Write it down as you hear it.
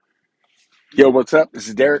Yo, what's up? This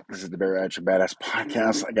is Derek. This is the Bariatric Badass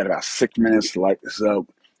Podcast. I got about 6 minutes to light this up.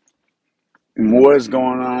 And what is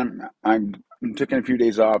going on? I'm taking a few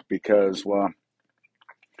days off because, well,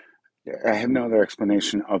 I have no other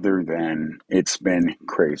explanation other than it's been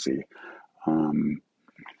crazy. Um,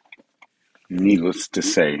 Needless to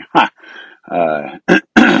say. Uh,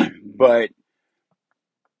 but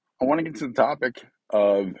I want to get to the topic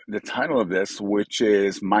of the title of this, which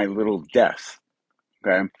is My Little Death.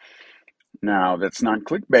 Okay. Now, that's not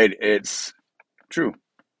clickbait, it's true.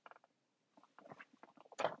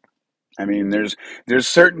 I mean, there's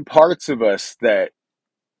certain parts of us that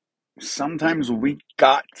sometimes we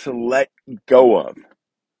got to let go of.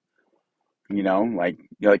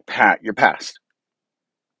 Like Pat, your past.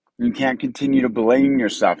 You can't continue to blame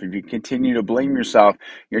yourself. If you continue to blame yourself,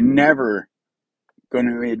 you're never going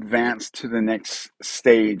to advance to the next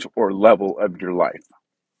stage or level of your life.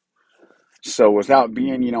 So without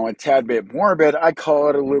being, a tad bit morbid, I call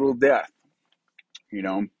it a little death. You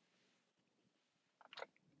know,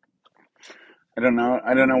 I don't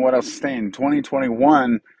know what else to say. In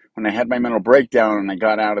 2021, when I had my mental breakdown and I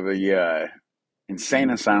got out of the insane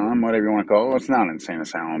asylum, whatever you want to call it. Well, it's not an insane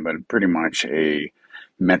asylum, but pretty much a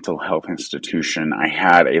mental health institution. I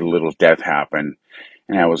had a little death happen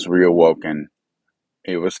and I was reawoken.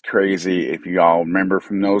 It was crazy. If you all remember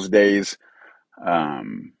from those days,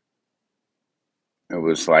 um, it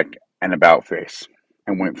was like an about face.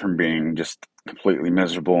 I went from being just completely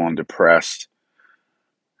miserable and depressed,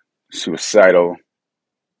 suicidal,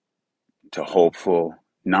 to hopeful,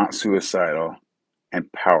 not suicidal,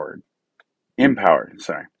 empowered. Empowered,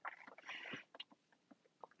 sorry.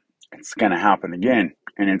 It's going to happen again.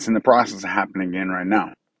 And it's in the process of happening again right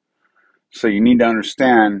now. So you need to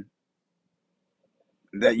understand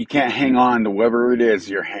that you can't hang on to whatever it is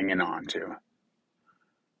you're hanging on to.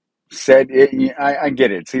 I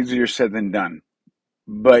get it. It's easier said than done.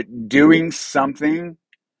 But doing something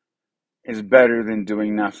is better than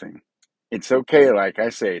doing nothing. It's okay, like I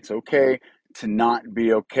say, it's okay to not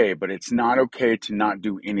be okay, but it's not okay to not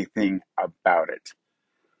do anything about it.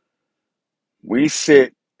 We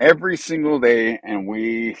sit every single day and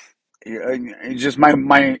just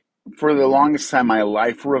my for the longest time my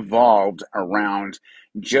life revolved around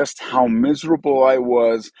just how miserable I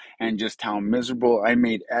was and just how miserable I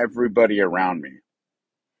made everybody around me.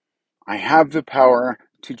 I have the power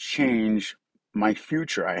to change my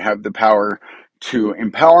future. I have the power to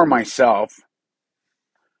empower myself,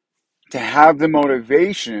 to have the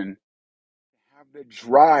motivation, to have the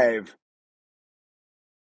drive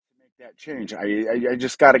to make that change. I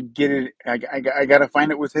just got to get it. I got to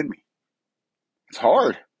find it within me. It's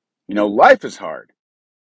hard. Life is hard.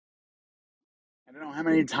 I don't know how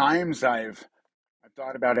many times I've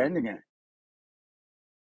thought about ending it.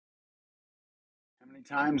 How many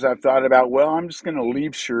times I've thought about, well, I'm just going to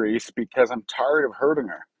leave Charisse because I'm tired of hurting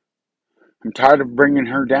her. I'm tired of bringing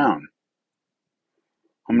her down.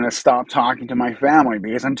 I'm going to stop talking to my family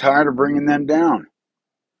because I'm tired of bringing them down.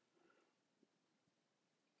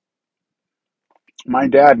 My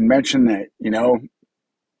dad mentioned that,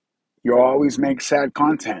 you always make sad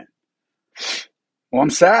content. Well, I'm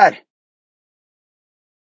sad. I'm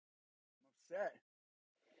upset.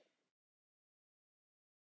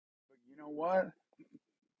 But you know what?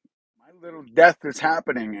 My little death is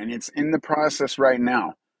happening and it's in the process right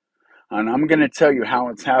now. And I'm going to tell you how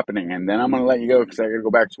it's happening, and then I'm going to let you go because I got to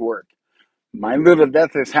go back to work. My little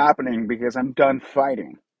death is happening because I'm done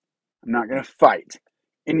fighting. I'm not going to fight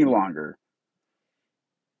any longer.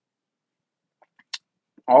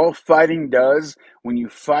 All fighting does, when you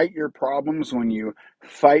fight your problems, when you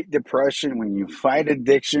fight depression, when you fight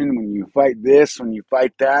addiction, when you fight this, when you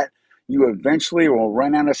fight that, you eventually will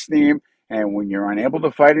run out of steam. And when you're unable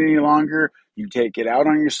to fight any longer, you take it out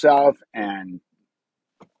on yourself and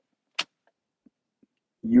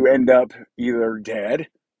you end up either dead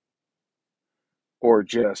or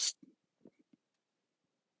just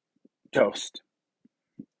toast.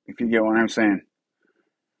 If you get what I'm saying.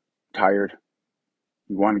 Tired.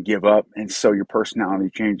 You want to give up, and so your personality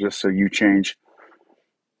changes, so you change.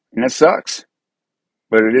 And it sucks,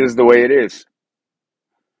 but it is the way it is.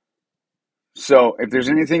 So if there's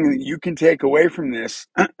anything that you can take away from this,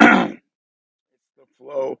 it's the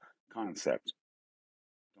flow concept.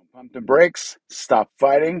 Don't pump the brakes, stop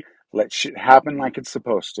fighting, let shit happen like it's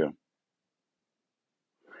supposed to.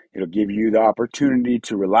 It'll give you the opportunity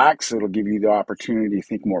to relax, it'll give you the opportunity to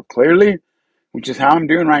think more clearly, which is how I'm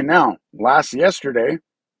doing right now. Yesterday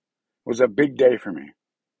was a big day for me.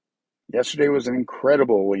 Yesterday was an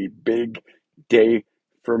incredibly big day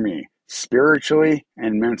for me, spiritually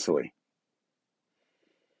and mentally.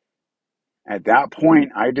 At that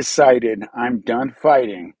point, I decided I'm done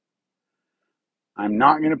fighting. I'm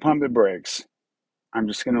not going to pump the brakes. I'm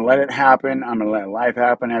just going to let it happen. I'm going to let life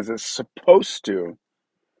happen as it's supposed to.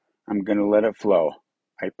 I'm going to let it flow.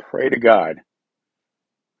 I pray to God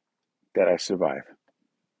that I survive.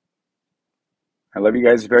 I love you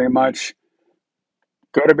guys very much.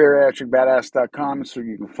 Go to bariatricbadass.com so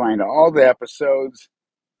you can find all the episodes.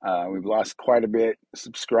 We've lost quite a bit of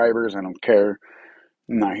subscribers. I don't care.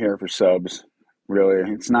 I'm not here for subs.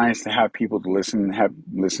 Really, it's nice to have people to listen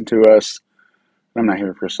to us. I'm not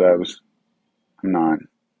here for subs. I'm not.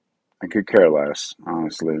 I could care less,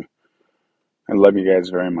 honestly. I love you guys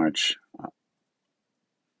very much.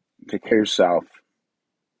 Take care of yourself.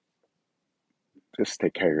 Just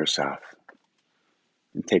take care of yourself.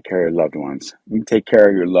 And take care of your loved ones. You can take care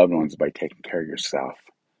of your loved ones by taking care of yourself.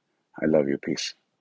 I love you. Peace.